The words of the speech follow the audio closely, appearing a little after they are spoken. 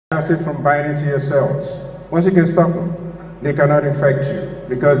viruses from binding to your cells. Once you can stop them, they cannot infect you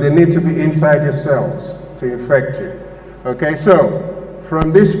because they need to be inside your cells to infect you. Okay, so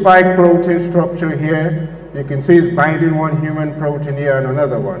from this spike protein structure here, you can see it's binding one human protein here and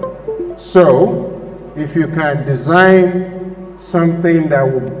another one. So if you can design something that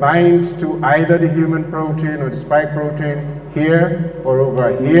will bind to either the human protein or the spike protein here or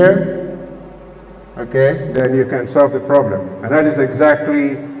over here, okay, then you can solve the problem. And that is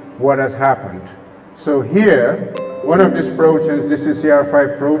exactly what has happened. So here, one of these proteins, this is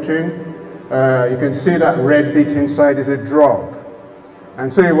CR5 protein, you can see that red bit inside is a drug.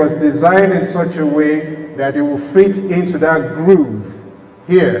 And so it was designed in such a way that it will fit into that groove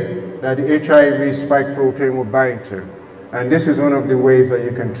here that the HIV spike protein will bind to. And this is one of the ways that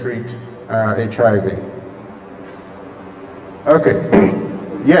you can treat HIV. Okay,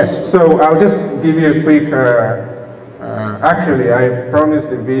 yes, so I'll just give you a quick, actually I promised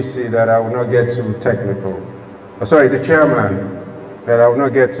the VC that I will not get too technical. Sorry, the chairman, that I will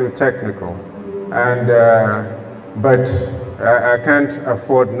not get too technical. And, but I can't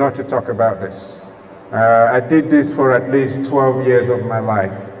afford not to talk about this. I did this for at least 12 years of my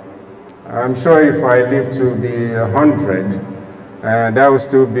life. I'm sure if I live to be 100, that will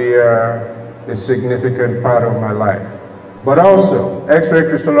still be a significant part of my life. But also, X-ray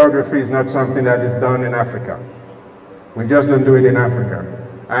crystallography is not something that is done in Africa. We just don't do it in Africa.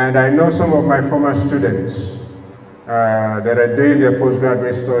 And I know some of my former students that are doing their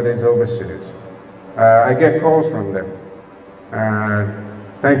postgraduate studies overseas. I get calls from them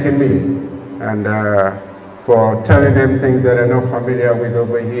thanking me and for telling them things that I'm not familiar with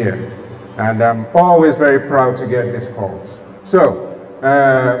over here. And I'm always very proud to get these calls. So,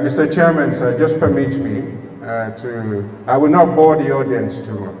 Mr. Chairman, sir, just permit me I will not bore the audience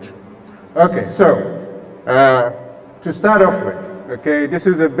too much. Okay, so, to start off with, okay, this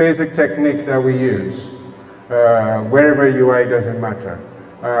is a basic technique that we use. Wherever you are, it doesn't matter.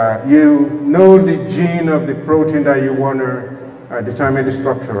 You know the gene of the protein that you want to determine the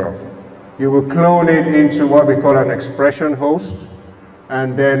structure of. You will clone it into what we call an expression host,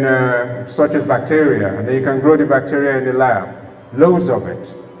 and then such as bacteria, and then you can grow the bacteria in the lab, loads of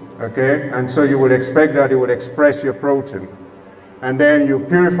it, okay? And so you will expect that it will express your protein. And then you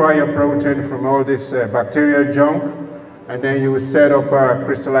purify your protein from all this bacterial junk, and then you will set up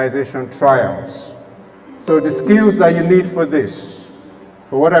crystallization trials. So the skills that you need for this,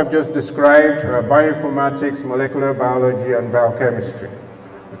 for what I've just described, bioinformatics, molecular biology, and biochemistry,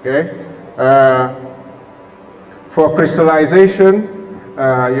 okay? For crystallization,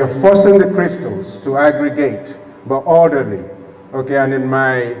 you're forcing the crystals to aggregate, but orderly. Okay, and in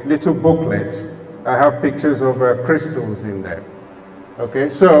my little booklet, I have pictures of crystals in there. Okay,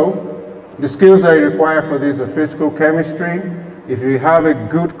 so the skills that you require for this are physical chemistry. If you have a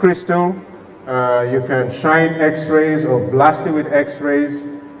good crystal, you can shine X-rays or blast it with X-rays,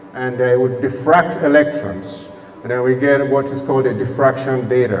 and it would diffract electrons. And then we get what is called a diffraction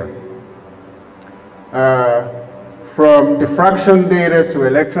data. From diffraction data to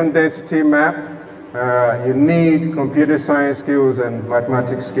electron density map, you need computer science skills and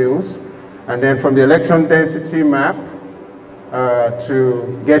mathematics skills. And then from the electron density map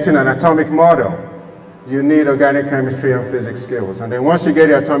to getting an atomic model, you need organic chemistry and physics skills. And then once you get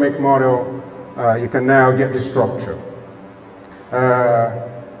the atomic model, you can now get the structure.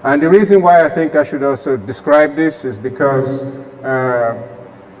 And the reason why I think I should also describe this is because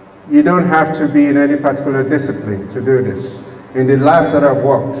you don't have to be in any particular discipline to do this. In the labs that I've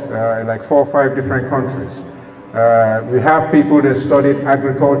worked, in like 4 or 5 different countries, we have people that studied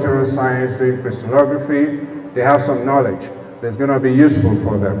agricultural science doing crystallography. They have some knowledge that's going to be useful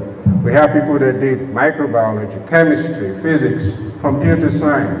for them. We have people that did microbiology, chemistry, physics, computer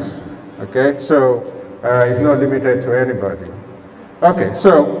science. Okay, so it's not limited to anybody. Okay,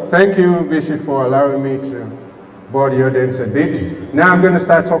 so thank you, VC, for allowing me to bore the audience a bit. Now I'm going to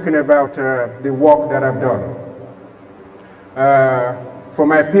start talking about the work that I've done. For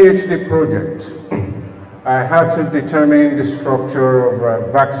my PhD project, I had to determine the structure of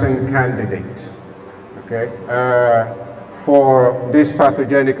a vaccine candidate. Okay, for this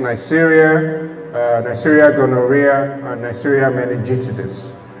pathogenic Neisseria, Neisseria gonorrhea, and Neisseria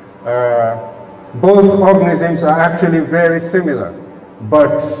meningitidis. Both organisms are actually very similar,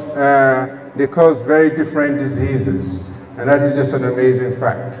 but they cause very different diseases, and that is just an amazing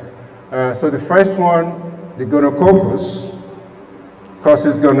fact. So the first one, the gonococcus,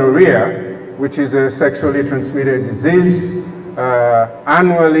 causes gonorrhea, which is a sexually transmitted disease.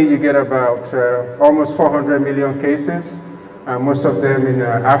 Annually, you get about almost 400 million cases, most of them in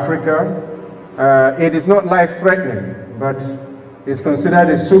Africa. It is not life-threatening, but is considered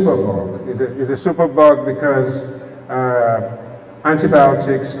a superbug. It's a superbug because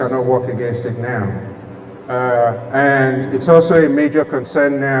antibiotics cannot work against it now. And it's also a major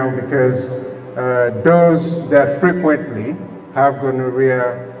concern now because those that frequently have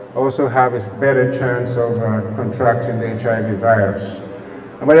gonorrhea also have a better chance of contracting the HIV virus.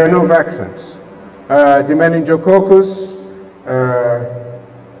 But there are no vaccines. The meningococcus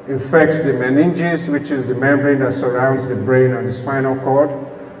infects the meninges, which is the membrane that surrounds the brain and the spinal cord,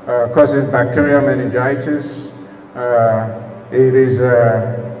 causes bacterial meningitis. It is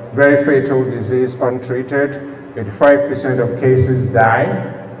a very fatal disease untreated. 85% of cases die.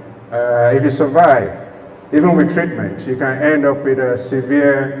 If you survive, even with treatment, you can end up with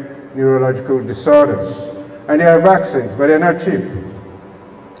severe neurological disorders. And there are vaccines, but they're not cheap.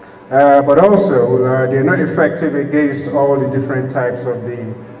 But also, they're not effective against all the different types of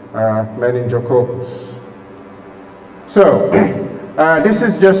the meningococcus. So, this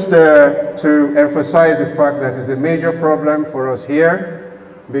is just to emphasize the fact that it's a major problem for us here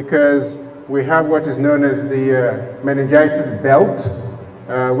because we have what is known as the meningitis belt,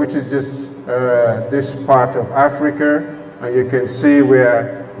 which is just this part of Africa, and you can see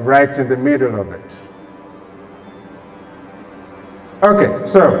we're right in the middle of it. Okay,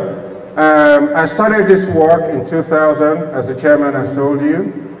 so I started this work in 2000, as the chairman has told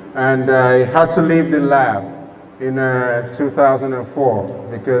you, and I had to leave the lab in 2004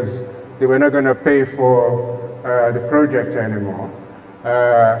 because they were not going to pay for the project anymore.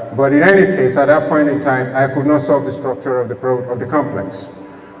 But in any case, at that point in time, I could not solve the structure of the complex.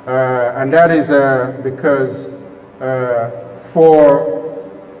 And that is because for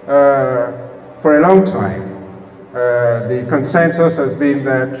a long time, the consensus has been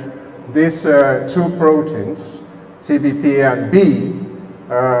that these two proteins, TBP and B,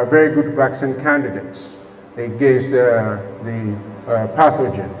 are very good vaccine candidates against the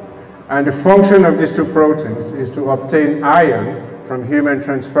pathogen. And the function of these two proteins is to obtain iron from human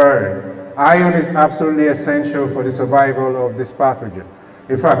transferrin. Iron is absolutely essential for the survival of this pathogen.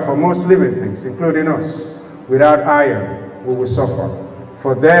 In fact, for most living things, including us, without iron, we will suffer.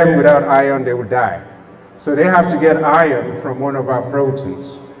 For them, without iron, they will die. So they have to get iron from one of our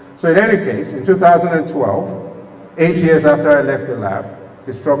proteins. So in any case, in 2012, 8 years after I left the lab,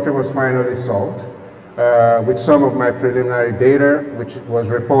 the structure was finally solved with some of my preliminary data, which was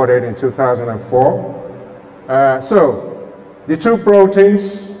reported in 2004. So the two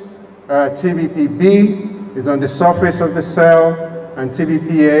proteins, TBPB is on the surface of the cell, and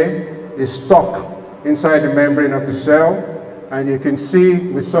TBPA is stuck inside the membrane of the cell. And you can see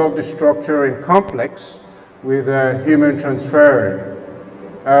we solved the structure in complex with human transferrin.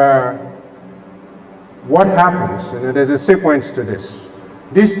 What happens, and there's a sequence to this.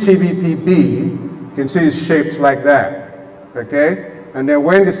 This TBPB, you can see is shaped like that, okay? And then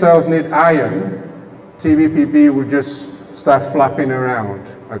when the cells need iron, TBPB will just start flapping around,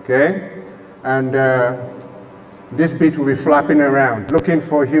 okay? And this bit will be flapping around, looking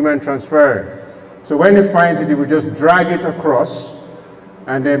for human transferrin. So when it finds it, it will just drag it across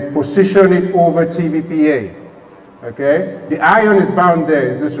and then position it over TBPA. Okay? The iron is bound there,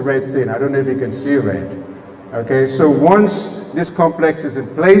 it's this red thing. I don't know if you can see red. Okay, so once this complex is in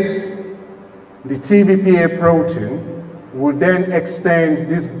place, the TBPA protein will then extend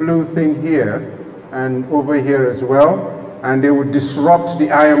this blue thing here and over here as well, and they will disrupt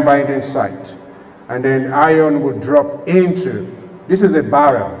the iron binding site. And then iron will drop into, this is a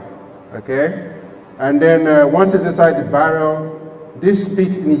barrel, okay? And then once it's inside the barrel, this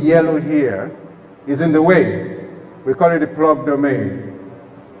bit in yellow here is in the way. We call it the plug domain.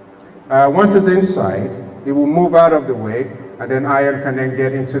 Once it's inside, it will move out of the way, and then iron can then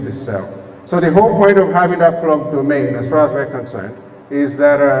get into the cell. So the whole point of having that plug domain, as far as we're concerned, is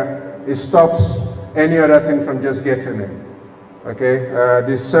that it stops any other thing from just getting in. Okay,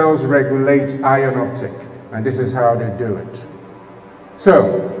 the cells regulate iron uptake, and this is how they do it.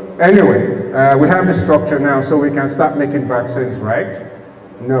 So, anyway, we have the structure now, so we can start making vaccines, right?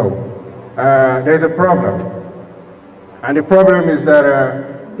 No. There's a problem. And the problem is that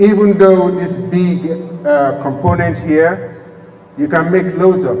even though this big component here, you can make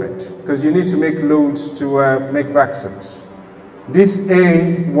loads of it, because you need to make loads to make vaccines. This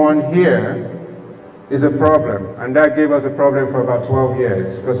A1 here is a problem, and that gave us a problem for about 12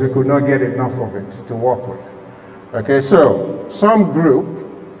 years, because we could not get enough of it to work with. Okay, so some group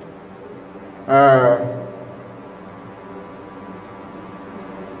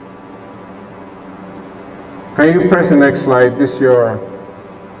can you press the next slide? This your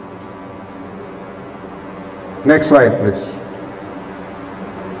next slide, please.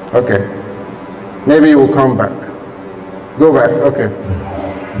 Okay, maybe you will come back. Go back, okay.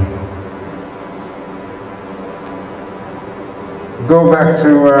 Go back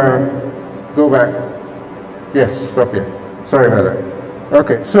to, go back. Yes, stop here. Sorry about that.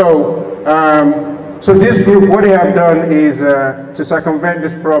 Okay, so, so this group, what they have done is to circumvent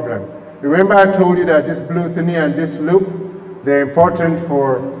this problem. Remember I told you that this blue thingy and this loop, they're important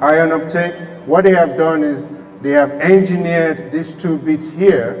for ion uptake. What they have done is they have engineered these two bits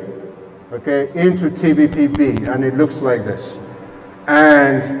here, okay, into TBPB, and it looks like this.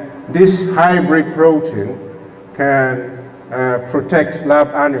 And this hybrid protein can protect lab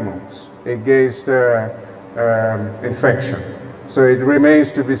animals against infection. So it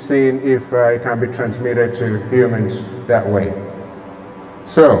remains to be seen if it can be transmitted to humans that way.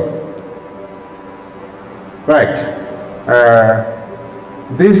 So, right.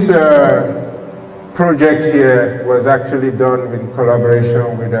 This project here was actually done in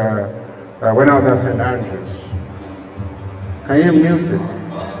collaboration with, when I was at St. Andrews. Can you mute it?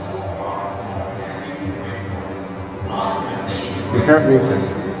 You can't mute it.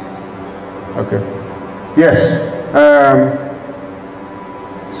 Okay. Yes.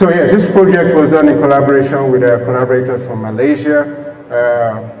 So yes, this project was done in collaboration with collaborators from Malaysia.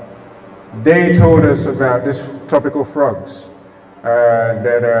 They told us about these tropical frogs,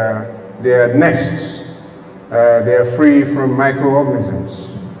 that their nests, they are free from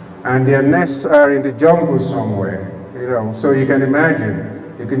microorganisms, and their nests are in the jungle somewhere, you know. So you can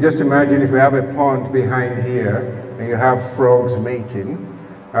imagine, you can just imagine if you have a pond behind here and you have frogs mating,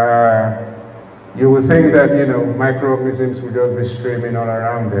 you would think that, you know, microorganisms would just be streaming all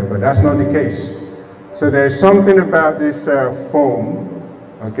around there, but that's not the case. So there's something about this foam,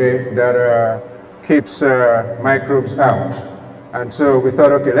 okay, that keeps microbes out. And so we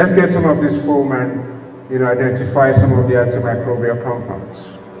thought, okay, let's get some of this foam and, you know, identify some of the antimicrobial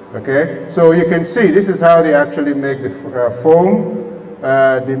compounds. Okay, so you can see this is how they actually make the foam.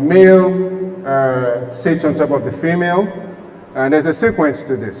 The male sits on top of the female, and there's a sequence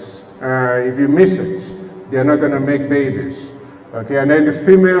to this. If you miss it, they're not going to make babies. Okay, and then the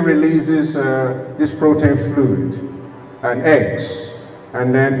female releases this protein fluid and eggs.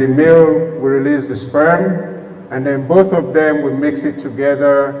 And then the male will release the sperm, and then both of them will mix it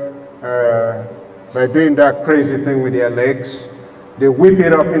together by doing that crazy thing with their legs. They whip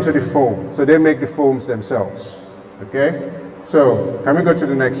it up into the foam, so they make the foams themselves. Okay? So, can we go to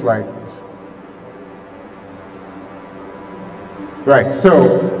the next slide, please? Right,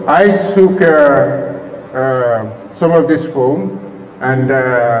 so I took some of this foam and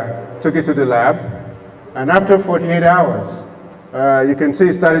took it to the lab, and after 48 hours, you can see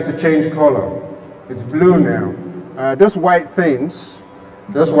it started to change color. It's blue now. Those white things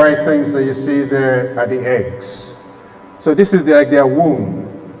that you see there are the eggs. So this is like their womb,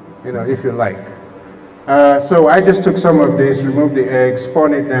 you know, if you like. So I just took some of this, removed the eggs,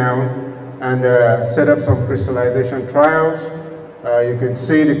 spun it down, and set up some crystallization trials. You can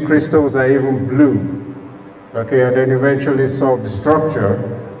see the crystals are even blue. Okay, and then eventually solved the structure,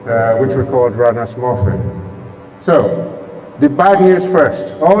 which we called ranasmorphin. So, the bad news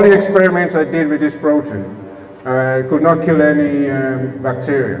first. All the experiments I did with this protein could not kill any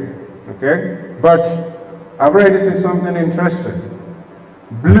bacteria, okay? But I've already seen something interesting.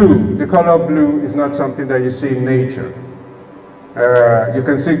 Blue, the color blue is not something that you see in nature. You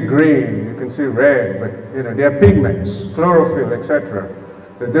can see green, you can see red, but you know, they're pigments, chlorophyll, etc.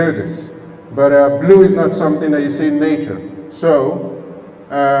 They do this. But blue is not something that you see in nature. So,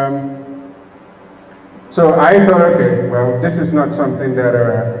 so I thought, okay, well, this is not something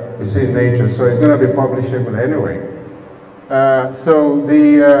that you see in nature, so it's going to be publishable anyway. So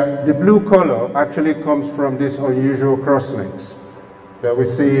the blue color actually comes from these unusual crosslinks that we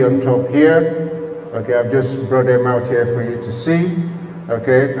see on top here. Okay, I've just brought them out here for you to see.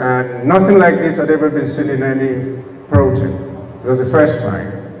 Okay, and nothing like this had ever been seen in any protein. It was the first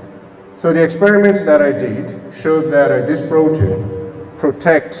time. So the experiments that I did showed that this protein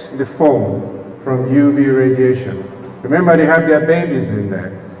protects the foam from UV radiation. Remember, they have their babies in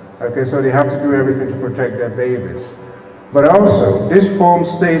there. Okay, so they have to do everything to protect their babies. But also, this foam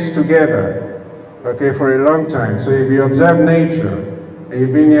stays together, okay, for a long time. So if you observe nature, and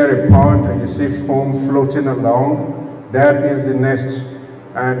you've been near a pond and you see foam floating along, that is the nest,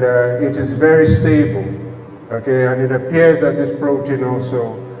 and it is very stable, okay, and it appears that this protein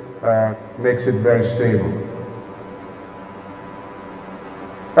also makes it very stable.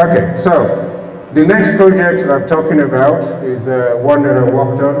 Okay, so the next project I'm talking about is one that I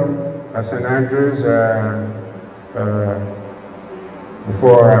worked on at St. Andrews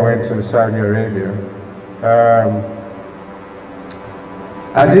before I went to Saudi Arabia.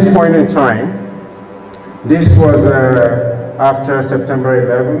 At this point in time, This was after September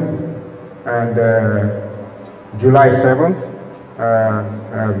 11th and July 7th.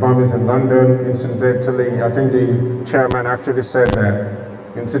 Bombings in London. Incidentally, I think the chairman actually said that.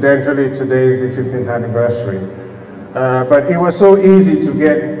 Incidentally, today is the 15th anniversary. But it was so easy to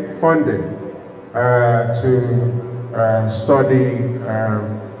get funding to study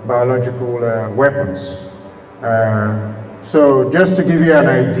biological weapons. So just to give you an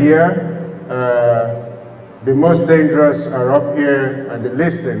idea, the most dangerous are up here and the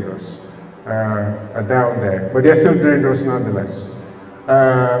least dangerous are down there. But they're still dangerous nonetheless.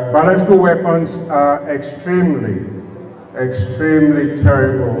 Biological weapons are extremely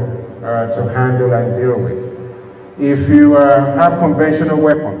terrible to handle and deal with. If you have conventional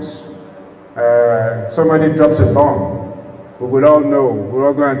weapons, somebody drops a bomb, we will all know, we'll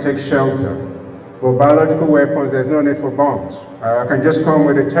all go and take shelter. For biological weapons, there's no need for bombs. I can just come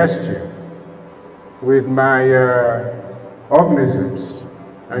with a test tube with my organisms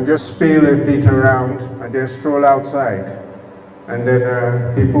and just spill a bit around and then stroll outside. And then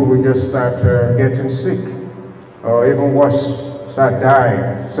people will just start getting sick, or even worse, start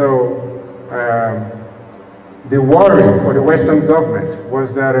dying. So the worry for the Western government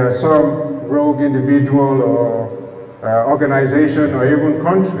was that some rogue individual or organization or even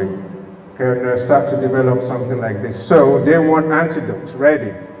country can start to develop something like this. So they want antidotes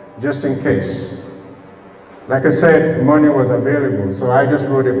ready, just in case. Like I said, money was available, so I just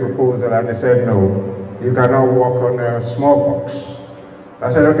wrote a proposal and they said, no, you cannot work on smallpox. I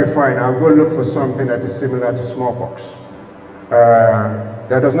said, okay, fine, I'll go look for something that is similar to smallpox.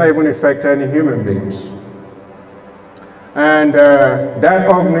 That does not even affect any human beings. And that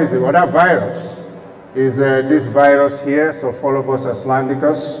organism, or that virus, is this virus here, so Pholobos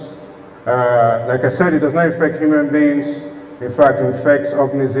islandicus. Like I said, it does not infect human beings. In fact, it infects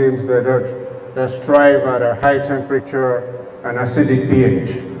organisms that strive at a high temperature and acidic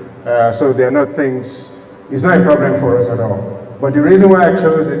pH. So they're not things, it's not a problem for us at all. But the reason why I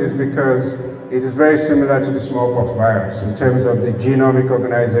chose it is because it is very similar to the smallpox virus in terms of the genomic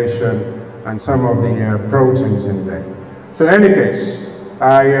organization and some of the proteins in there. So in any case,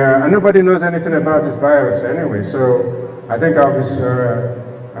 nobody knows anything about this virus anyway, so I think I'll be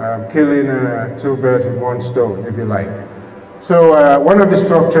killing two birds with one stone, if you like. So one of the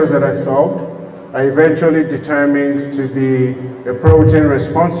structures that I solved, I eventually determined to be a protein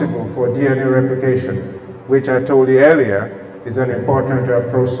responsible for DNA replication, which I told you earlier is an important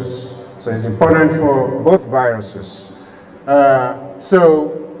process. So it's important for both viruses. What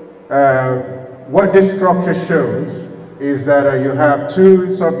this structure shows is that you have two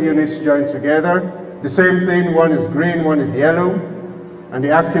subunits joined together. The same thing, one is green, one is yellow, and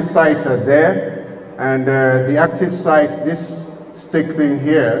the active sites are there. And the active site, this stick thing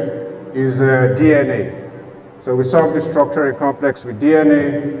here, is DNA. So we solved the structure complex with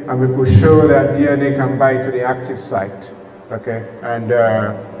DNA, and we could show that DNA can bind to the active site. Okay, and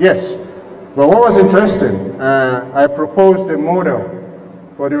yes, but what was interesting, I proposed a model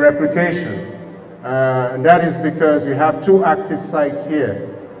for the replication. And that is because you have two active sites here.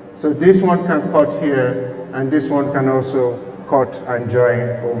 So this one can cut here, and this one can also cut and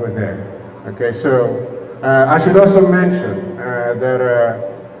join over there. Okay, so I should also mention that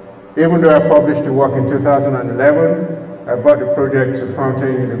even though I published the work in 2011, I brought the project to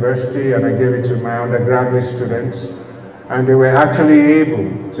Fountain University and I gave it to my undergraduate students. And they were actually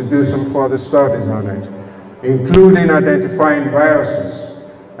able to do some further studies on it, including identifying viruses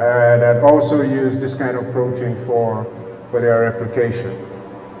that also use this kind of protein for their replication.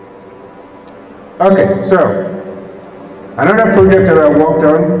 Okay, so another project that I worked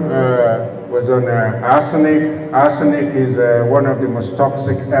on was on arsenic. Arsenic is one of the most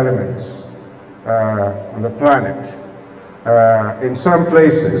toxic elements on the planet. In some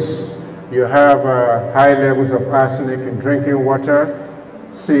places, you have high levels of arsenic in drinking water,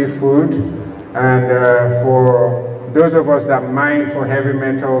 seafood, and for those of us that mine for heavy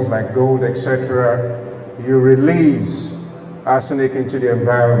metals like gold, etc., you release arsenic into the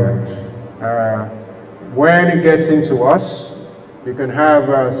environment. When it gets into us, you can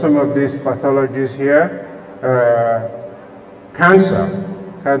have some of these pathologies here.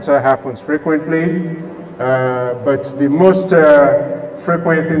 Cancer happens frequently, but the most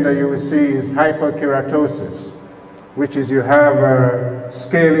frequent thing that you will see is hyperkeratosis, which is you have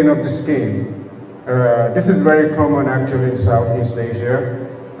scaling of the skin. This is very common actually in Southeast Asia,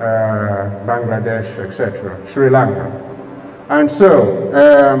 Bangladesh, etc., Sri Lanka. And so,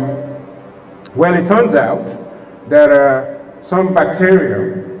 well, it turns out that some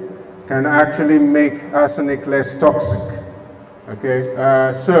bacteria can actually make arsenic less toxic. Okay,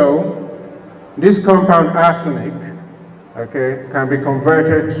 so This compound arsenic, okay, can be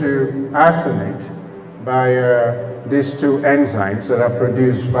converted to arsenate by these two enzymes that are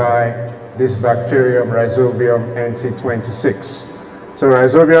produced by this bacterium Rhizobium NT26. So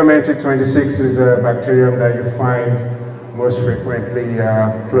Rhizobium NT26 is a bacterium that you find most frequently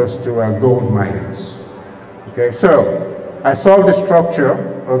close to gold mines. Okay, so I solved the structure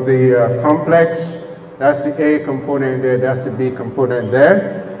of the complex. That's the A component there, that's the B component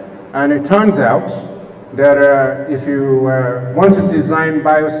there. And it turns out that if you want to design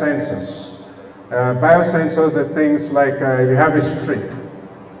biosensors, biosensors are things like if you have a strip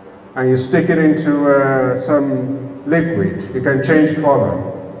and you stick it into some liquid, you can change color.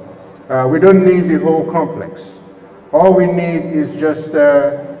 We don't need the whole complex. All we need is just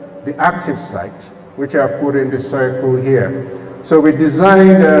the active site, which I've put in the circle here. So we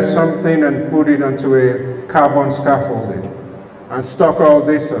designed something and put it onto a carbon scaffolding and stuck all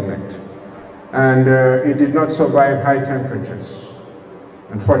this on it. And it did not survive high temperatures,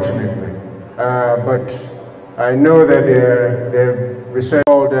 unfortunately. But I know that the research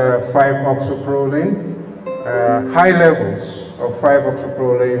called 5-oxoproline, high levels of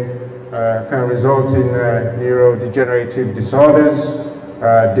 5-oxoproline can result in neurodegenerative disorders,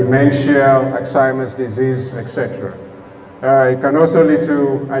 dementia, Alzheimer's disease, etc. It can also lead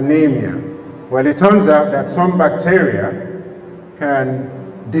to anemia. Well, it turns out that some bacteria can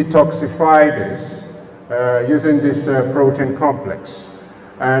detoxify this using this protein complex.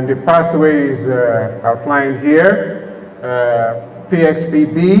 And the pathway is outlined here.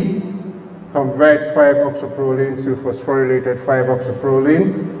 PXPB converts 5-oxoproline to phosphorylated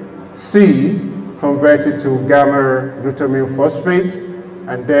 5-oxoproline. C converts it to gamma-glutamine phosphate.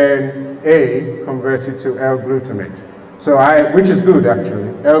 And then A converts it to L-glutamate. So which is good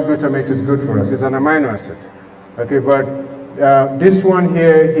actually. L-glutamate is good for us. It's an amino acid. Okay, but this one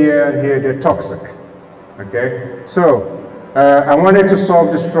here, here, and here, they're toxic. Okay, so I wanted to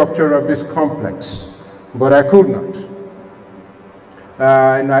solve the structure of this complex, but I could not.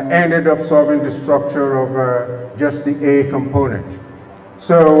 And I ended up solving the structure of just the A component.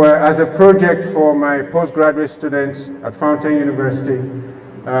 So as a project for my postgraduate students at Fountain University,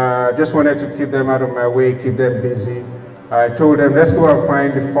 just wanted to keep them out of my way, keep them busy. I told them, let's go and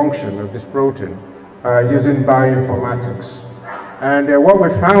find the function of this protein using bioinformatics. And what we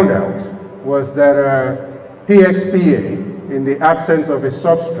found out was that PXPA, in the absence of a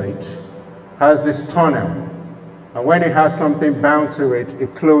substrate, has this tunnel. And when it has something bound to it,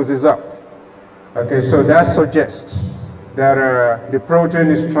 it closes up. Okay, so that suggests that the protein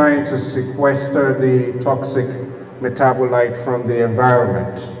is trying to sequester the toxic metabolite from the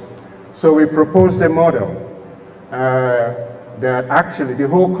environment. So we proposed a model that actually the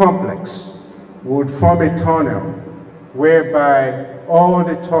whole complex would form a tunnel whereby all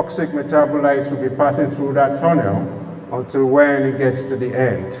the toxic metabolites will be passing through that tunnel until when it gets to the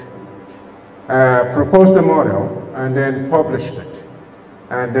end. Proposed the model and then published it.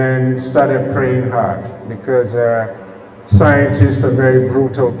 And then started praying hard because scientists are very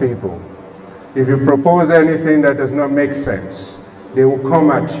brutal people. If you propose anything that does not make sense, they will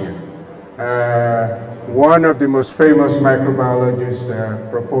come at you. One of the most famous microbiologists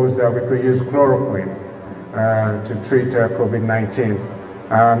proposed that we could use chloroquine to treat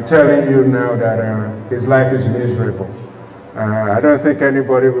COVID-19. I'm telling you now that his life is miserable. I don't think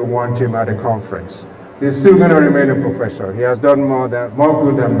anybody will want him at a conference. He's still going to remain a professor. He has done more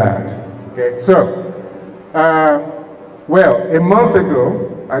good than bad. Okay, so, well, a month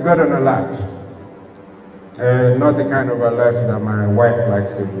ago, I got an alert. Not the kind of alert that my wife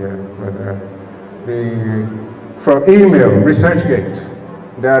likes to hear, but from email,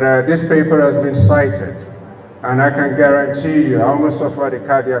 ResearchGate, that this paper has been cited. And I can guarantee you, I almost suffered a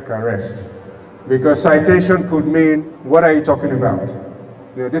cardiac arrest. Because citation could mean, what are you talking about?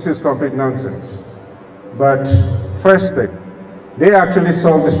 You know, this is complete nonsense. But first thing, they actually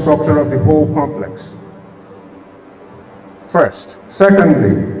solved the structure of the whole complex. First.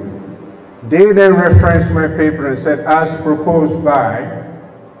 Secondly, they then referenced my paper and said, as proposed by,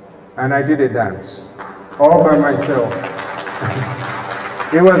 and I did a dance, all by myself.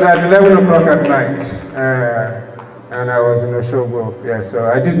 It was at 11 o'clock at night, and I was in Osogbo. Yeah, so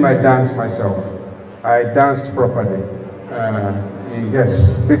I did my dance myself. I danced properly.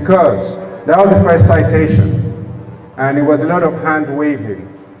 Yes, because that was the first citation, and it was a lot of hand waving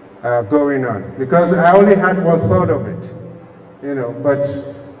going on. Because I only had 1/3 of it, you know, but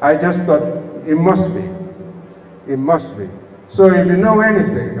I just thought it must be. It must be. So if you know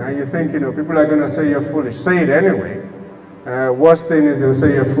anything and you think, you know, people are going to say you're foolish, say it anyway. Worst thing is they'll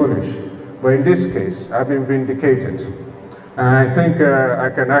say you're foolish. But in this case, I've been vindicated. And I think I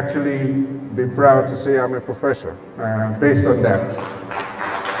can actually be proud to say I'm a professor based on that.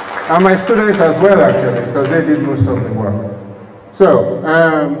 And my students as well, actually, because they did most of the work. So,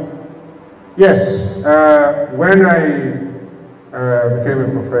 yes, when I became a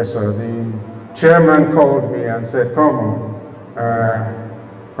professor, the chairman called me and said, "Come on,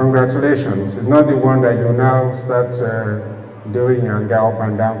 congratulations. It's not the one that you now start doing and go up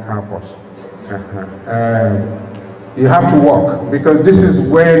and down campus. You have to work, because this is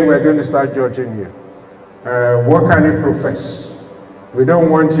when we're going to start judging you. What can you profess? We don't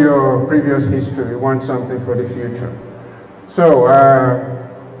want your previous history, we want something for the future." So,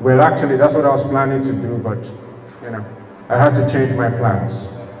 well, actually, that's what I was planning to do, but, you know, I had to change my plans.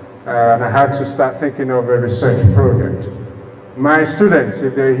 And I had to start thinking of a research project. My students,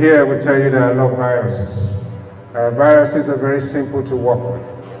 if they're here, will tell you that I love viruses. Viruses are very simple to work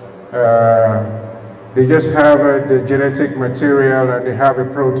with. They just have the genetic material and they have a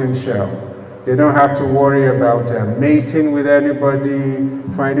protein shell. They don't have to worry about mating with anybody,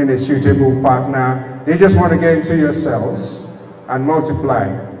 finding a suitable partner. They just want to get into your cells and multiply,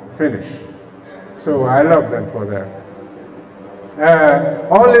 finish. So I love them for that.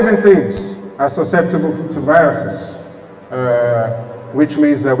 All living things are susceptible to viruses, which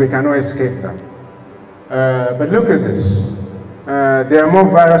means that we cannot escape them. But look at this. There are more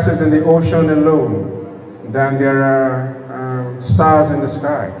viruses in the ocean alone than there are stars in the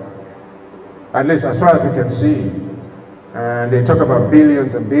sky, at least as far as we can see. And they talk about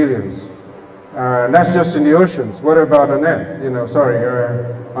billions and billions. That's just in the oceans. What about on Earth? You know, sorry,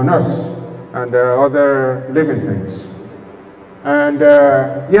 on us and other living things. And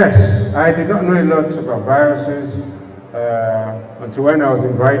yes, I did not know a lot about viruses until when I was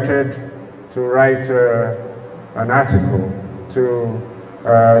invited to write an article to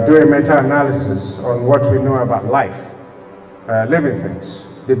do a meta-analysis on what we know about life, living things,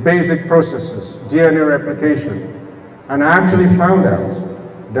 the basic processes, DNA replication. And I actually found out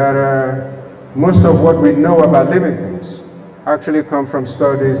that most of what we know about living things actually come from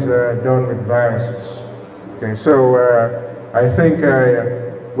studies done with viruses. Okay, so I think,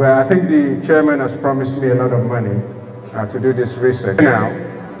 well, I think the chairman has promised me a lot of money to do this research now,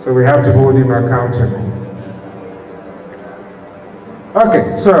 so we have to hold him accountable.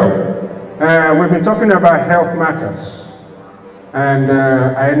 Okay, so we've been talking about health matters, and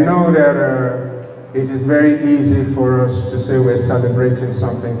I know that it is very easy for us to say we're celebrating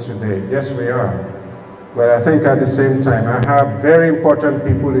something today. Yes, we are. But I think at the same time, I have very important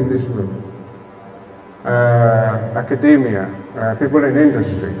people in this room. Academia, people in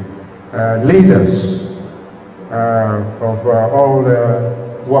industry, leaders of all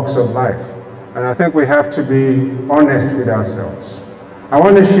walks of life. And I think we have to be honest with ourselves. I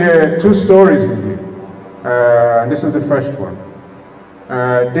want to share two stories with you. This is the first one.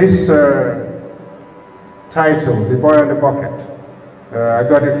 This title, The Boy on the Bucket, I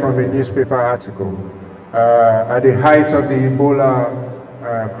got it from a newspaper article at the height of the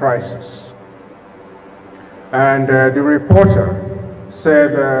Ebola crisis. And the reporter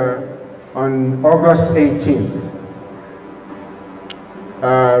said on August 18th,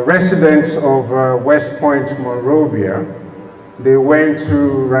 residents of West Point, Monrovia, they went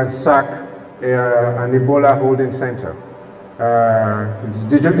to ransack an Ebola holding center.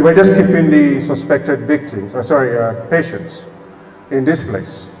 They were just keeping the suspected victims, patients in this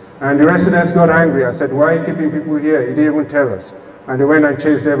place. And the residents got angry and said, "Why are you keeping people here? You didn't even tell us." And they went and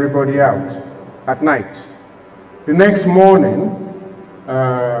chased everybody out at night. The next morning,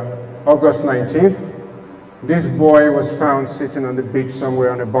 August 19th, this boy was found sitting on the beach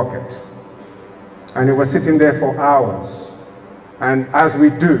somewhere on a bucket. And he was sitting there for hours. And as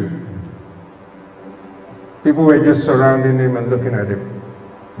we do, people were just surrounding him and looking at him.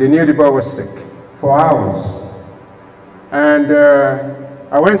 They knew the boy was sick for hours. And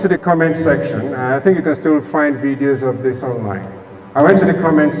I went to the comment section. I think you can still find videos of this online. I went to the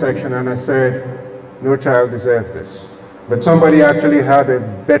comment section and I said, "No child deserves this." But somebody actually had a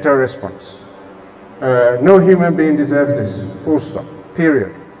better response. No human being deserves this, full stop,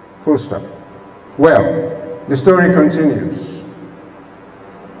 period, full stop. Well, the story continues.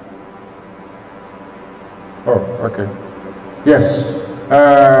 Oh, okay. Yes.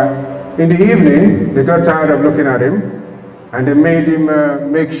 In the evening, they got tired of looking at him, and they made him a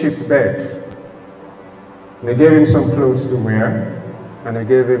makeshift bed. They gave him some clothes to wear, and they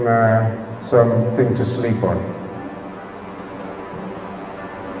gave him something to sleep on.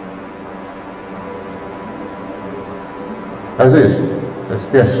 That's it.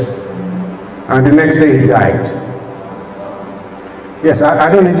 Yes. And the next day he died. Yes, I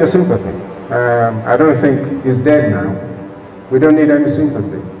don't need your sympathy. I don't think he's dead now. We don't need any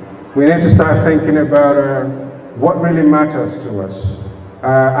sympathy. We need to start thinking about what really matters to us.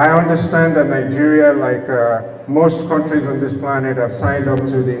 I understand that Nigeria, like most countries on this planet, have signed up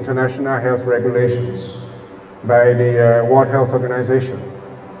to the international health regulations by the World Health Organization,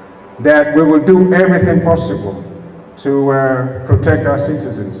 that we will do everything possible to protect our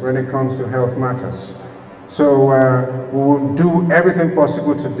citizens when it comes to health matters. So we will do everything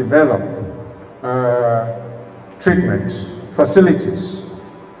possible to develop treatments, facilities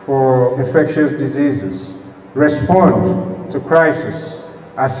for infectious diseases, respond to crisis,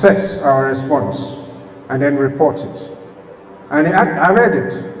 assess our response, and then report it. And I read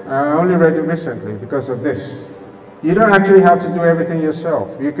it. I only read it recently because of this. You don't actually have to do everything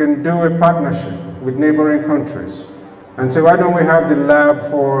yourself. You can do a partnership with neighboring countries and say, why don't we have the lab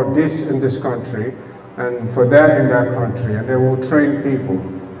for this in this country and for that in that country, and they will train people.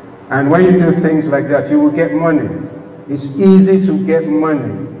 And when you do things like that, you will get money. It's easy to get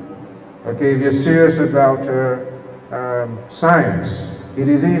money. Okay, if you're serious about science, it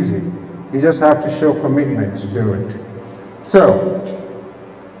is easy. You just have to show commitment to do it. So,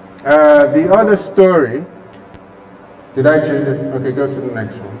 the other story, did I change it? Okay, go to the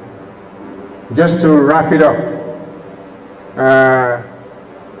next one. Just to wrap it up.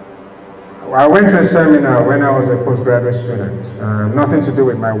 I went to a seminar when I was a postgraduate student. Nothing to do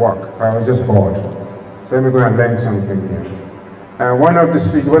with my work. I was just bored. So let me go and learn something here. One of the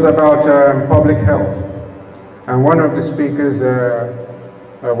speakers was about public health. And one of the speakers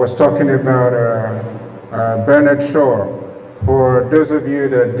was talking about Bernard Shaw. For those of you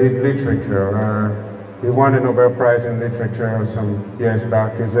that did literature, he won a Nobel Prize in literature some years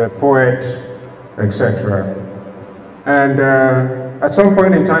back. He's a poet, etc. And at some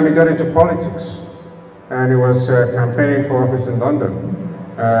point in time, he got into politics. And he was campaigning for office in London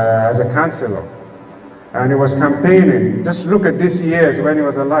as a councillor. And he was campaigning, just look at these years when he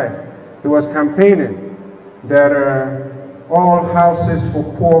was alive. He was campaigning that all houses for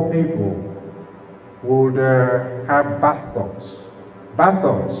poor people would have bathtubs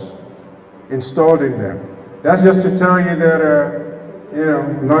installed in them. That's just to tell you that, you know,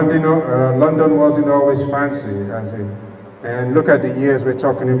 London wasn't always fancy, as in, and look at the years we're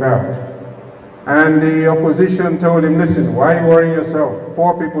talking about. And the opposition told him, listen, why are you worrying yourself?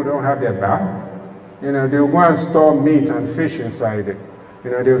 Poor people don't have their bath. You know, they'll go and store meat and fish inside it.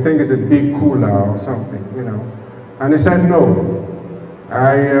 You know, they'll think it's a big cooler or something, you know. And he said, no,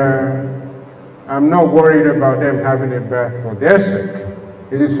 I'm not worried about them having a bath for their sake.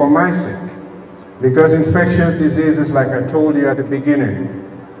 It is for my sake. Because infectious diseases, like I told you at the beginning,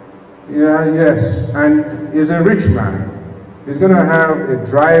 yes, and he's a rich man. He's going to have a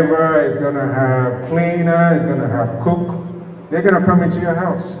driver, he's going to have cleaner, he's going to have cook. They're going to come into your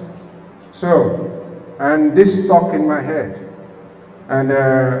house. So, and this stuck in my head. And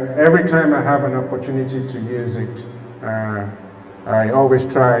every time I have an opportunity to use it, I always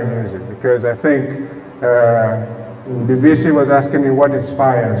try and use it, because I think the VC was asking me what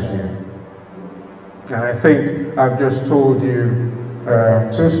inspires you. And I think I've just told you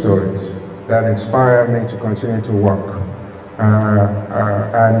two stories that inspire me to continue to work.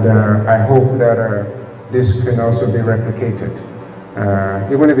 And I hope that this can also be replicated.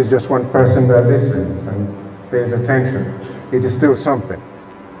 Even if it's just one person that listens and pays attention, it is still something.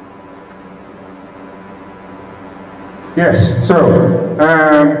 Yes, so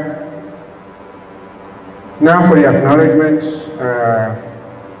now for the acknowledgement.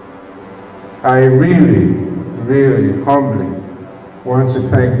 I really, really humbly want to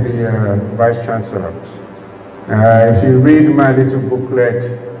thank the Vice Chancellor. If you read my little booklet,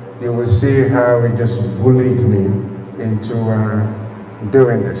 you will see how he just bullied me into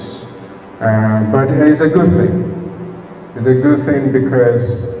doing this. But it's a good thing. It's a good thing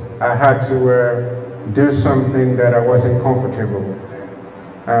because I had to do something that I wasn't comfortable with.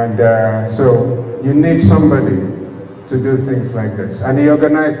 And so you need somebody to do things like this. And he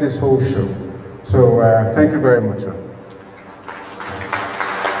organized this whole show. So thank you very much, sir.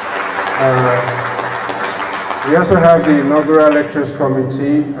 We also have the Inaugural Lectures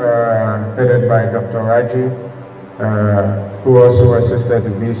Committee headed by Dr. Raji, who also assisted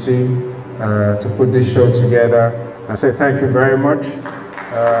the VC to put this show together. I say thank you very much.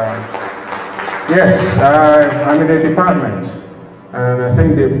 Yes, I'm in a department, and I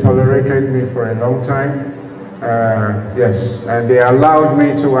think they've tolerated me for a long time. Yes, and they allowed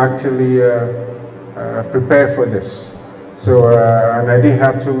me to actually prepare for this. So, and I didn't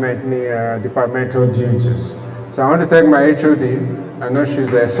have too many departmental duties. So I want to thank my HOD. I know she's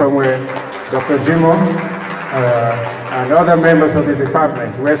there somewhere, Dr. Jimo, and other members of the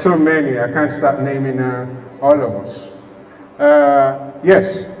department. We're so many, I can't start naming all of us.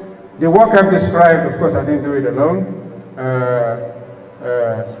 Yes, the work I've described, of course, I didn't do it alone.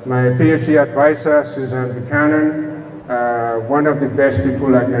 My PhD advisor, Susan Buchanan, one of the best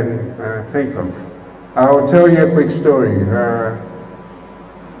people I can think of. I'll tell you a quick story.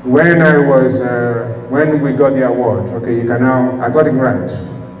 When we got the award, okay, I got a grant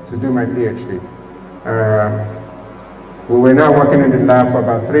to do my PhD. We were now working in the lab for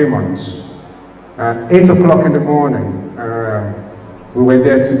about 3 months. At 8 o'clock in the morning, we were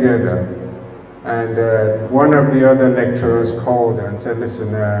there together. And one of the other lecturers called and said,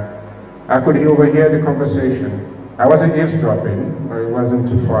 listen, I could overhear the conversation. I wasn't eavesdropping, but it wasn't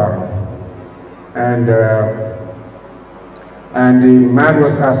too far off. And the man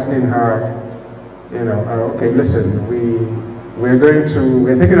was asking her, okay, listen,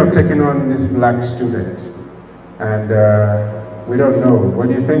 we're thinking of taking on this black student, and we don't know. What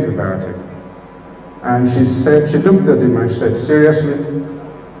do you think about it? And she looked at him and she said, seriously?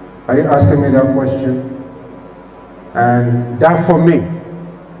 Are you asking me that question? And that for me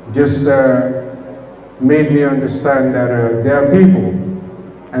just made me understand that there are people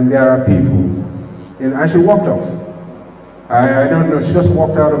and there are people. And she walked off. I don't know, she just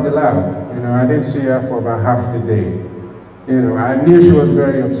walked out of the lab. I didn't see her for about half the day. I knew she was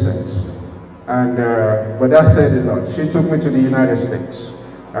very upset. And, but that said a lot. She took me to the United States.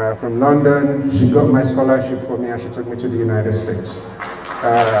 From London, she got my scholarship for me and she took me to the United States.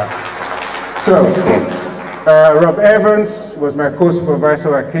 Rob Evans was my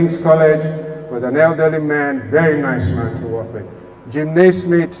co-supervisor at King's College, was an elderly man, very nice man to work with. Jim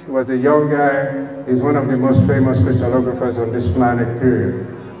Naismith was a young guy. He's one of the most famous crystallographers on this planet, period.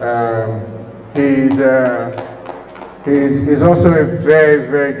 He's also a very,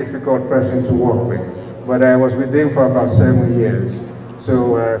 very difficult person to work with. But I was with him for about 7 years.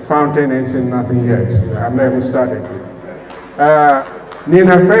 So Fountain ain't seen nothing yet. I've never started.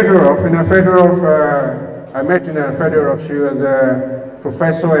 Nina Fedorov, I met Nina Fedorov. She was a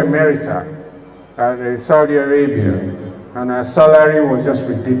professor emerita in Saudi Arabia. And her salary was just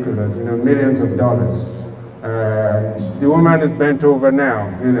ridiculous, millions of dollars. The woman is bent over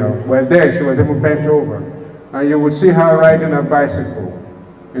now, Well, then she was even bent over. And you would see her riding a bicycle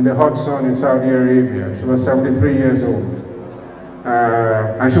in the hot sun in Saudi Arabia. She was 73 years old.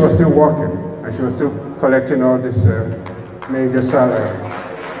 And she was still working. And she was still collecting all this major salary.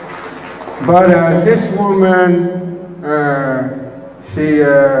 But this woman,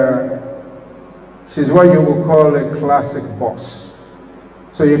 she's what you would call a classic boss.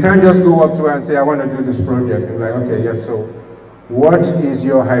 So you can't just go up to her and say, I want to do this project. And like, okay, yes, so what is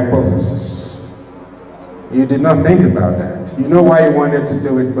your hypothesis? You did not think about that. You know why you wanted to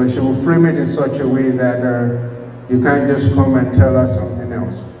do it, but she will frame it in such a way that you can't just come and tell her something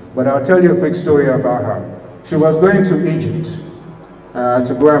else. But I'll tell you a quick story about her. She was going to Egypt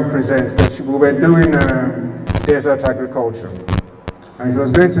to go and present, because we were doing desert agriculture. And she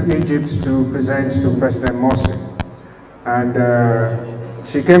was going to Egypt to present to President Morsi. And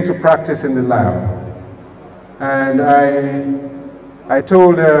she came to practice in the lab. And I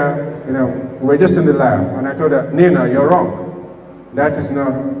told her, we were just in the lab, and I told her, Nina, you're wrong. That is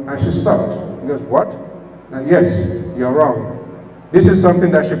not, and she stopped. She goes, what? Yes, you're wrong. This is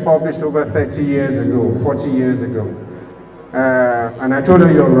something that she published over 30 years ago, 40 years ago. And I told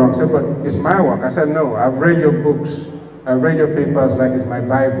her, you're wrong. She said, but it's my work. I said, no, I've read your books. I've read your papers like it's my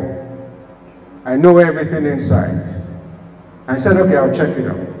Bible. I know everything inside. And she said, okay, I'll check it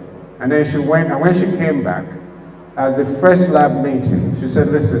out. And then she went, and when she came back, at the first lab meeting, she said,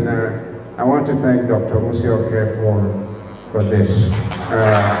 listen, I want to thank Dr. Musioke for this.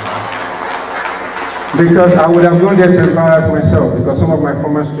 Because I would have gone there to embarrass myself, because some of my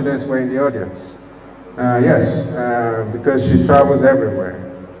former students were in the audience. Yes, because she travels everywhere.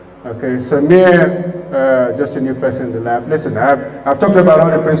 Okay, Samir, just a new person in the lab. Listen, I've talked about all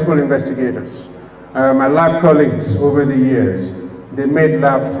the principal investigators. My lab colleagues over the years, they made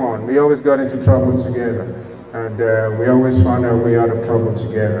lab fun. We always got into trouble together, and we always found our way out of trouble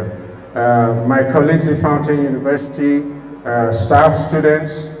together. My colleagues in Fountain University, staff,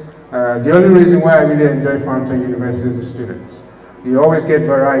 students, the only reason why I really enjoy Fountain University is the students. You always get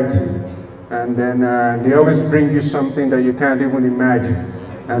variety, and then they always bring you something that you can't even imagine.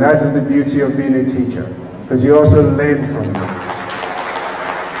 And that is the beauty of being a teacher, because you also learn from them.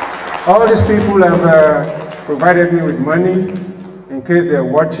 All these people have provided me with money. In case they're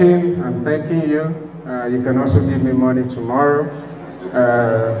watching, I'm thanking you. You can also give me money tomorrow,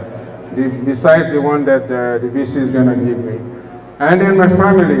 besides the one that the VC is going to give me. And then my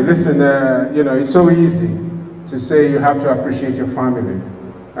family, listen, it's so easy to say you have to appreciate your family.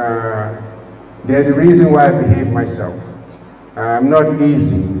 They're the reason why I behave myself. I'm not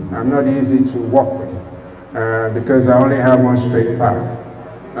easy. I'm not easy to work with because I only have one straight path.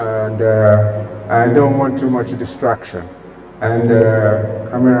 And I don't want too much distraction. And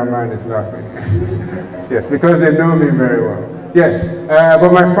cameraman is laughing. Yes, because they know me very well. Yes,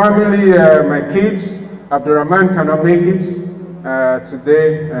 but my family, my kids, Abdurrahman cannot make it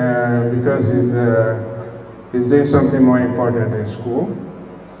today because he's doing something more important in school.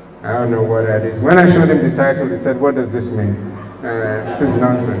 I don't know what that is. When I showed him the title, he said, "What does this mean?" This is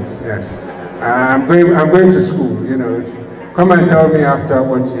nonsense. Yes, I'm going to school. You know, come and tell me after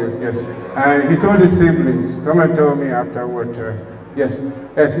what you. Yes, and he told his siblings, "Come and tell me after what." Yes,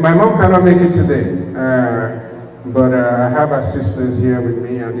 yes. My mom cannot make it today, but I have her sisters here with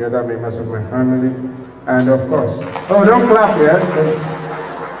me and the other members of my family, and of course. Oh, don't clap yet,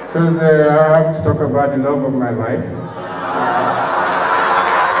 because I have to talk about the love of my life.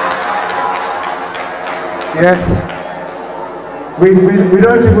 Yes, we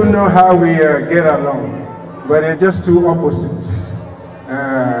don't even know how we get along, but they're just two opposites.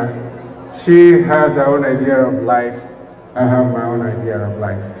 She has her own idea of life, I have my own idea of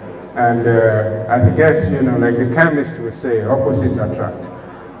life. And I guess, you know, like the chemist would say, opposites attract.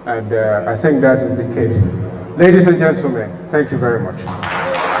 And I think that is the case. Ladies and gentlemen, thank you very much.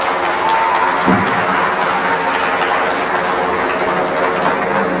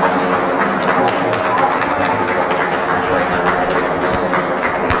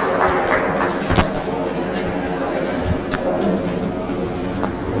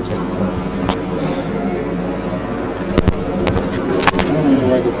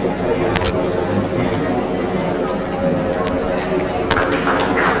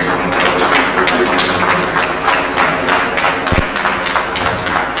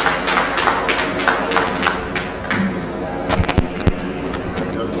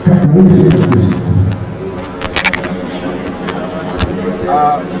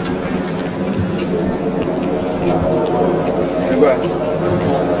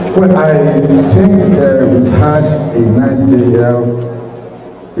 Well, I think we've had a nice day here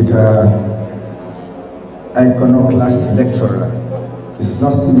with our iconoclast lecturer. It's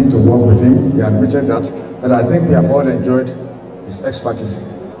not easy to work with him, he admitted that, but I think we have all enjoyed his expertise.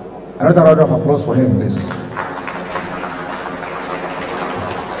 Another round of applause for him, please.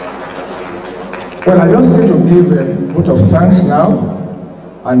 Well, I just need to give a vote of thanks now,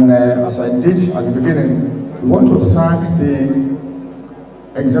 and as I did at the beginning, we want to thank the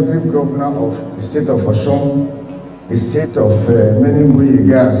Executive Governor of the state of Osun, the state of Meningui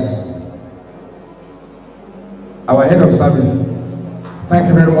Gas, our head of service. Thank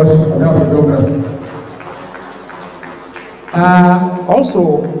you very much, Governor.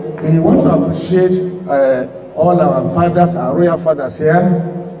 Also, we want to appreciate all our fathers, our royal fathers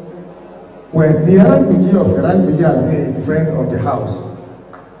here. Well, the RPG of the RPG has been a friend of the house.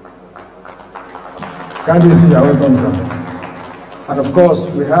 Can you see how welcome, sir? And of course,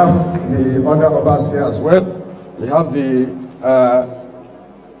 we have the other Obas here as well. We have the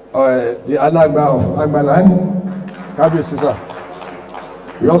Alagba of Agbaland, Kabi Sisa.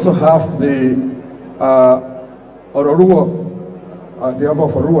 We also have the Ororuwo, the Oba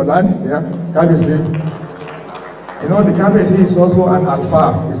of Ororuwo land, yeah, Kabi Si. You know, the Kabi Si is also an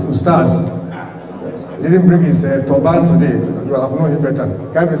Alpha, it's Ustaz. He didn't bring his turban today, you will have known him better.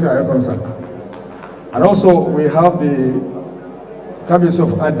 Kabi Si, I welcome, sir. And also, we have the Kabisi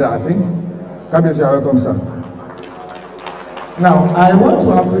of Adda, I think. Kabisi, welcome, sir. Now, I want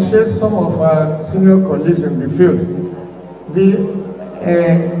to appreciate some of our senior colleagues in the field.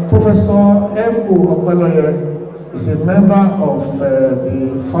 The Professor M.O. Okweloye is a member of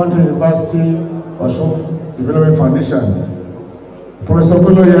the Foundry University Osun Development Foundation. Professor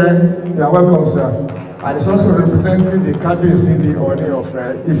Okweloye, you are welcome, sir. And he's also representing the Kabisi, the Oni of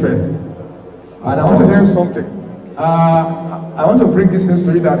Ife. And I want to tell you something. I want to bring this news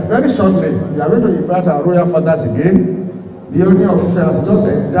to you that very shortly, we are going to invite our royal fathers again. The Union of Ife has just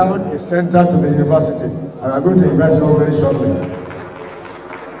endowed a center to the university, and we are going to invite you all very shortly.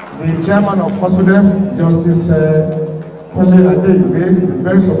 The chairman of Osogbo, Justice Kole Adeyuge, is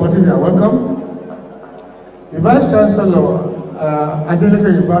very supportive, you are welcome. The Vice Chancellor,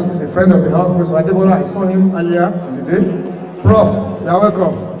 Adeleke University, is a friend of the house, Professor Adebola. I saw him earlier in the day. Prof, you are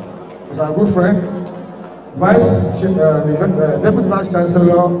welcome. He's our good friend. The Deputy Vice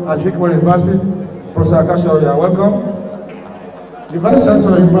Chancellor at Hikmah University, Professor Akasha, you are welcome. The Vice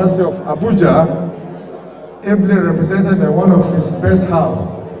Chancellor of University of Abuja, ably represented by one of his best half,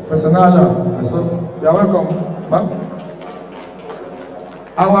 Professor Nala, you are welcome, ma'am.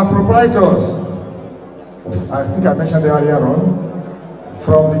 Our proprietors, I think I mentioned earlier on,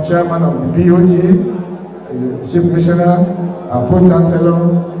 from the chairman of the BOT, Chief Missioner, our Pro-Chancellor,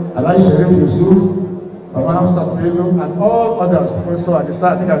 Alhaji Sharif Yusuf, Baba Hafsa Bello, and all others, Professor Adisa,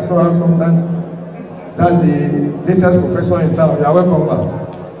 I think I saw her sometimes. That's the latest professor in town. You are welcome back.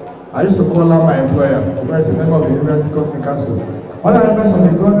 I used to call her my employer, because she's a member of the University Governing Council. Other members of the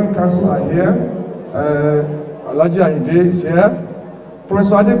Governing Council are here. Alhaji Ayinde is here.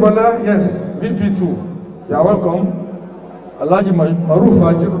 Professor Adebola, yes, VP2. You are welcome. Alhaji Maruf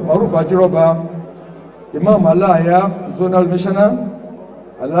Ajiroba, Imam Alaya, Zonal Missioner,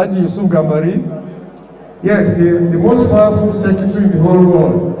 Alhaji Yusuf Gambari. Yes, the most powerful secretary in the whole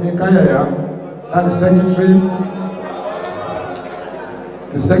world, in Kayaya, and the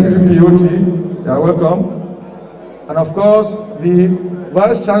secretary POT, you are welcome. And of course, the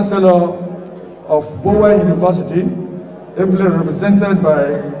Vice Chancellor of Bowen University, ably represented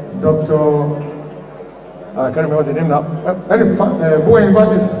by Dr. I can't remember the name now. Bowen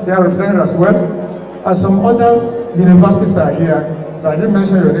University, they are represented as well. And some other universities are here. If I didn't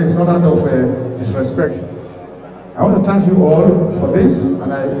mention your name, it's not out of disrespect. I want to thank you all for this,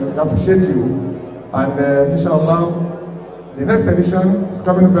 and I appreciate you. And inshallah, the next edition is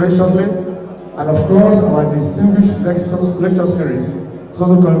coming very shortly. And of course, our distinguished lecture series is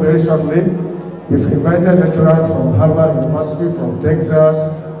also coming very shortly. We've invited lecturers from Harvard University, from Texas,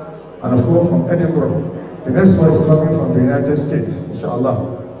 and of course from Edinburgh. The next one is coming from the United States,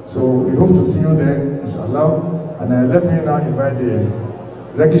 inshallah. So we hope to see you there, inshallah. And let me now invite the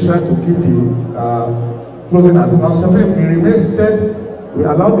registrar to give the closing announcement. We remain seated. We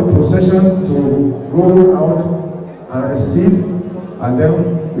allow the procession to go out and receive, and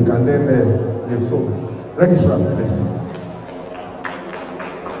then we can then leave. So, registrar, please.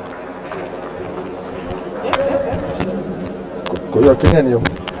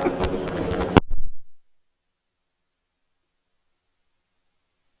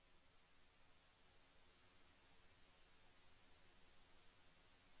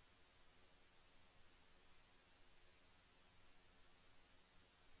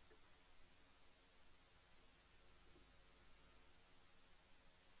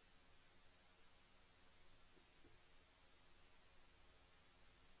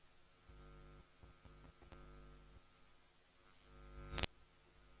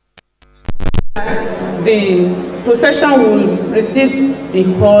 The procession will receive the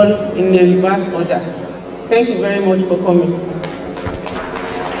call in a reverse order. Thank you very much for coming.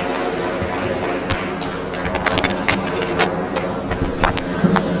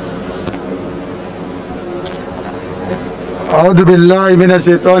 أعوذ بالله من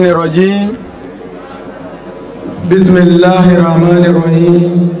الشيطان الرجيم. بسم الله الرحمن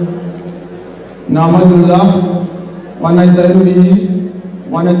الرحيم. نحمد الله ونستعين به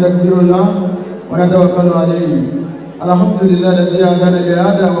ونستغفر الله ونتوكل عليه. الحمد لله الذي هدانا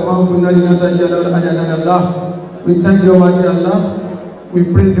لهذا وما كنا لنهتدي لولا أن هدانا الله. We thank you, Almighty Allah. We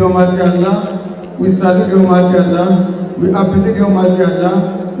praise you, Almighty Allah. We salute you, Almighty Allah. We appreciate you, Almighty Allah,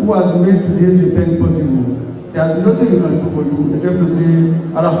 who has made today's event possible. There is nothing we can do for you except to say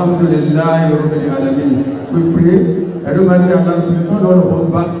Alhamdulillah Rabbil Alameen. We pray that Almighty Allah will return all of us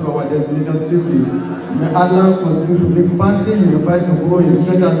back to our destination safely. May Allah continue to make fancy in your price of grow in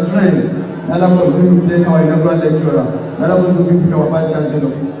strength and strength. May Allah continue to bless our inaugural lecturer. May Allah continue to be with our vice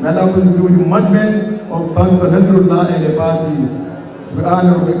chancellor. May Allah continue to be with the management of Nasrullah and the party.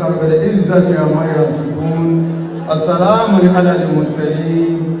 Subhana rabbika rabbil izzati amma yasifun. Assalamu ala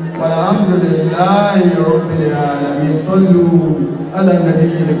al-mursalin. والحمد لله رب العالمين. صلوا على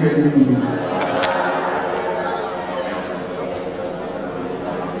النبي الكريم.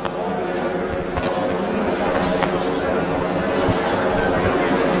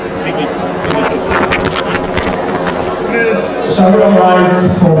 Please, shall we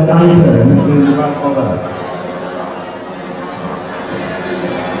rise for the anthem in the back order?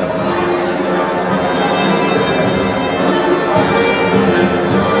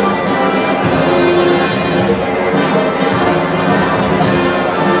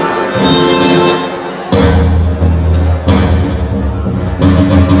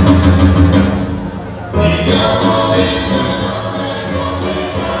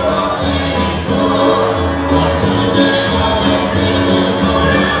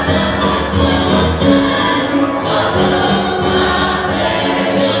 Just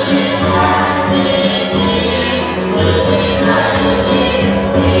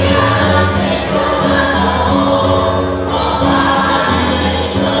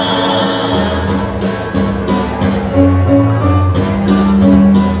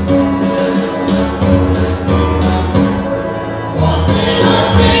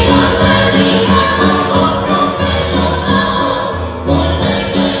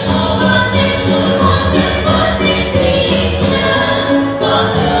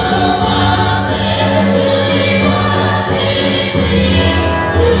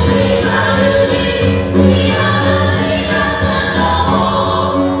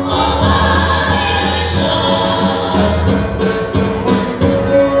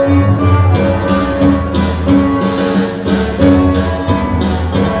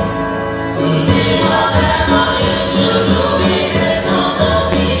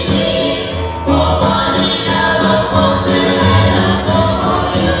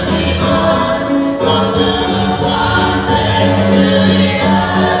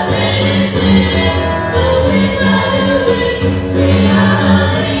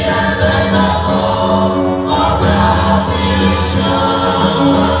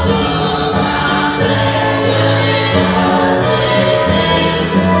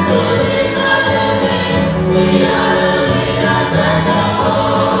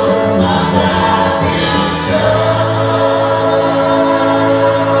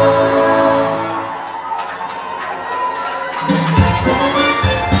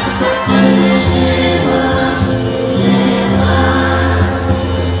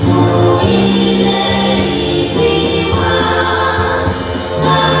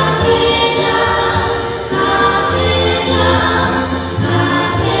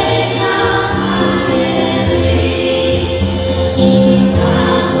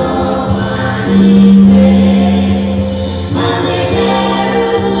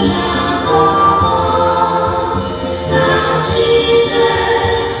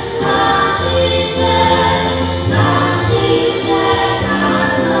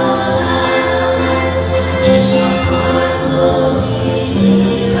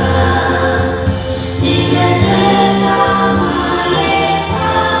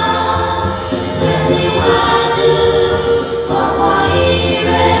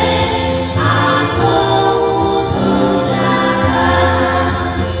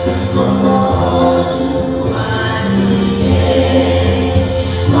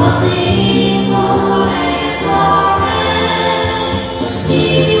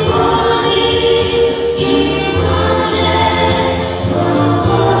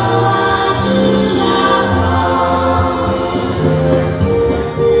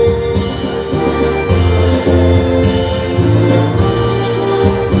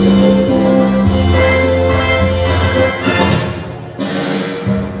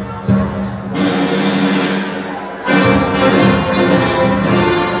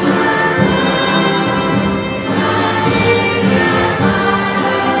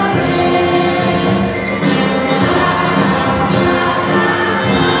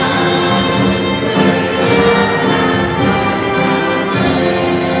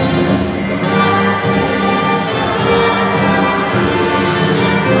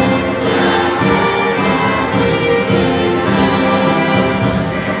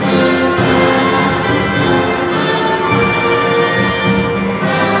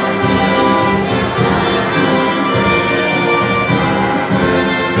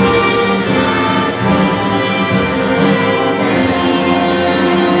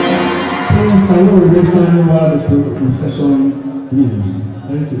I will understand while the procession leaves.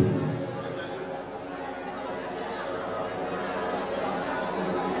 Thank you.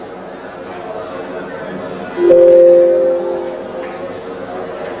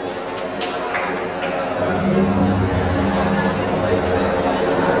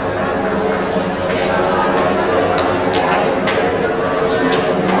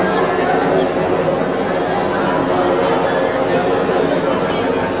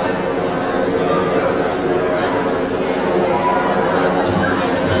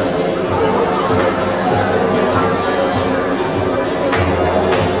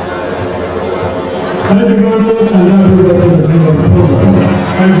 Thank you very much, and that brings us to the end of the program.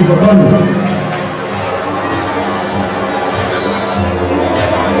 Thank you for coming.